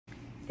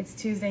It's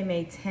Tuesday,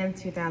 May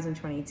 10th,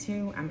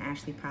 2022. I'm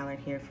Ashley Pollard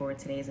here for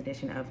today's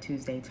edition of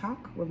Tuesday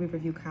Talk, where we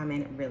review,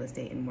 comment, real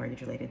estate, and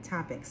mortgage-related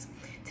topics.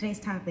 Today's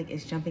topic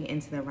is jumping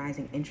into the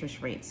rising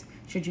interest rates.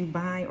 Should you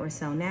buy or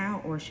sell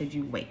now, or should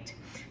you wait?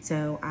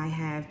 So I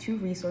have two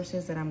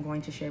resources that I'm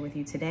going to share with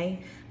you today.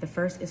 The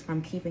first is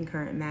from Keeping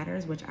Current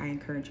Matters, which I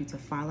encourage you to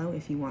follow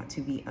if you want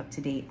to be up to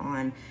date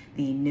on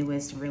the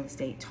newest real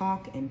estate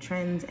talk and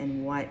trends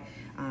and what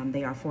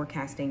they are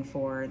forecasting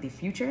for the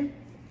future.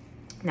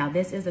 Now,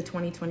 this is a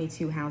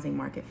 2022 housing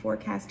market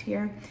forecast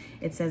here.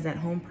 It says that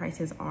home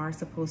prices are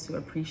supposed to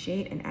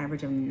appreciate an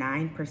average of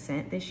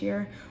 9% this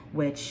year,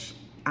 which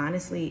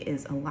honestly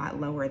is a lot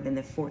lower than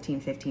the 14,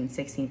 15,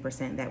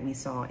 16% that we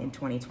saw in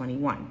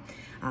 2021.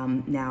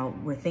 Now,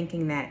 we're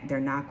thinking that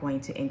they're not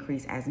going to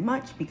increase as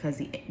much because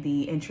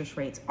the interest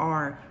rates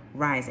are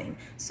rising.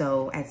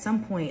 So at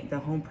some point, the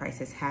home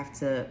prices have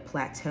to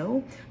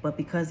plateau, but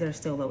because there's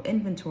still low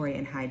inventory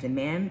and high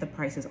demand, the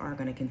prices are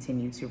going to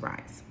continue to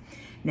rise.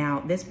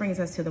 Now, this brings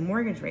us to the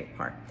mortgage rate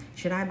part.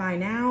 Should I buy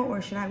now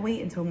or should I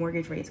wait until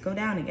mortgage rates go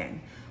down again?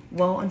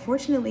 Well,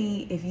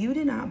 unfortunately, if you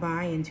did not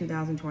buy in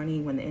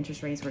 2020 when the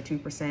interest rates were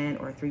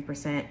 2% or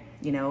 3%,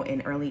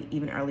 in early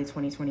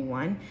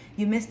 2021,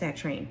 you missed that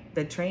train.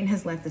 The train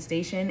has left the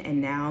station,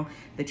 and now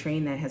the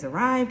train that has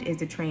arrived is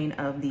the train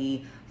of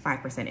the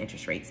 5%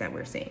 interest rates that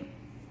we're seeing.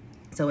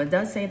 So it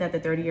does say that the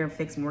 30-year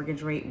fixed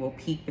mortgage rate will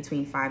peak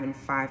between 5 and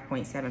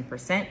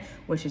 5.7%,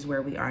 which is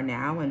where we are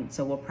now. And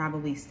so we'll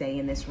probably stay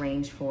in this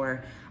range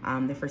for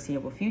the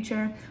foreseeable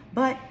future,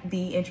 but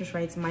the interest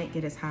rates might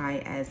get as high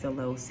as the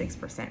low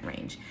 6%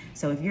 range.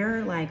 So if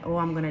you're like, oh,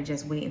 I'm gonna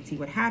just wait and see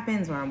what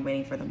happens, or I'm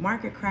waiting for the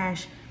market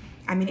crash,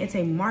 I mean, it's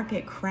a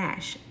market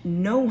crash.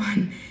 No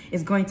one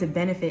is going to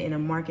benefit in a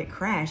market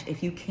crash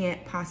if you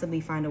can't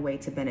possibly find a way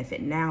to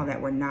benefit now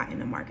that we're not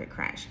in a market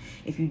crash.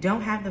 If you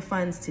don't have the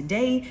funds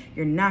today,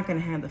 you're not going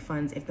to have the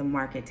funds if the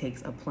market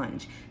takes a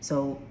plunge.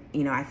 So,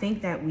 I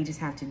think that we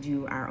just have to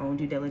do our own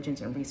due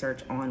diligence and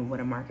research on what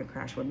a market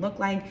crash would look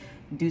like,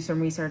 do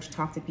some research,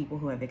 talk to people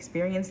who have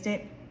experienced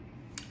it.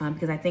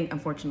 Because I think,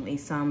 unfortunately,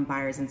 some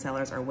buyers and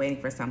sellers are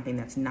waiting for something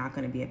that's not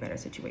going to be a better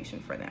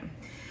situation for them.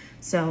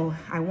 So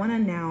I want to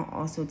now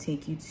also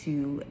take you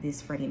to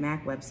this Freddie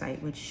Mac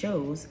website, which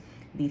shows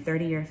the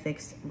 30-year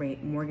fixed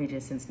rate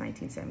mortgages since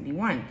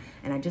 1971.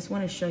 And I just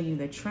want to show you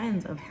the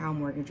trends of how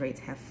mortgage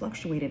rates have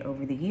fluctuated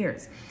over the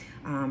years.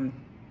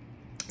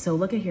 So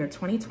look at here,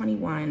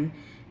 2021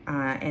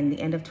 and the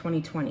end of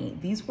 2020.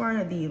 These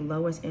were the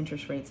lowest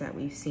interest rates that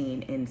we've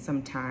seen in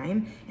some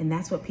time. And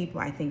that's what people,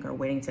 I think, are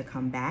waiting to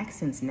come back,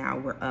 since now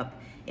we're up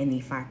in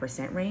the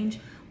 5% range.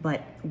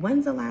 But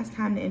when's the last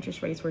time the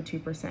interest rates were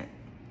 2%?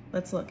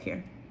 Let's look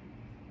here.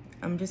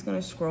 I'm just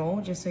gonna scroll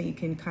just so you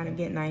can kind of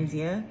get an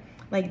idea.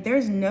 Like,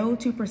 there's no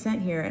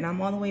 2% here, and I'm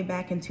all the way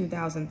back in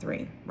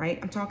 2003, right?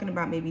 I'm talking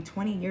about maybe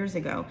 20 years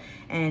ago.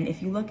 And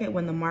if you look at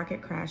when the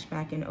market crashed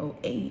back in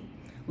 2008,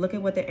 look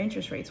at what the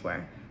interest rates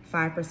were,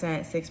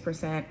 5%,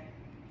 6%.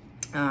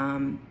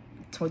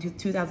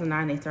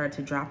 2009, they started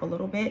to drop a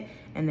little bit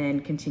and then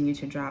continue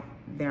to drop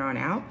there on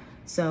out.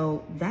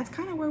 So that's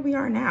kind of where we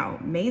are now.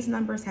 May's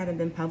numbers haven't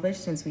been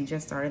published since we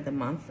just started the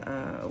month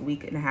a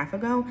week and a half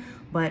ago,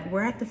 but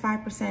we're at the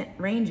 5%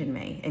 range in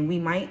May, and we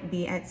might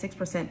be at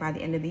 6% by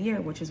the end of the year,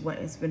 which is what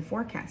has been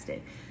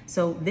forecasted.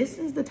 So this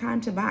is the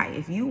time to buy.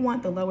 If you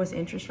want the lowest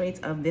interest rates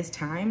of this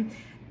time,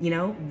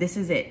 this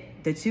is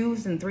it. The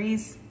 2s and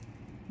 3s,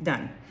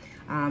 done.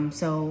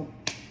 So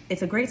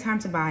it's a great time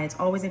to buy. It's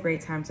always a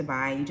great time to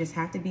buy. You just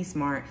have to be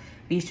smart,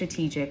 be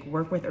strategic,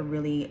 work with a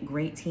really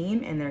great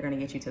team, and they're going to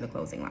get you to the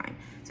closing line.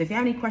 So if you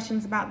have any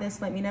questions about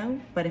this, let me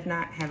know. But if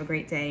not, have a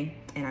great day,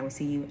 and I will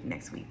see you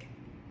next week.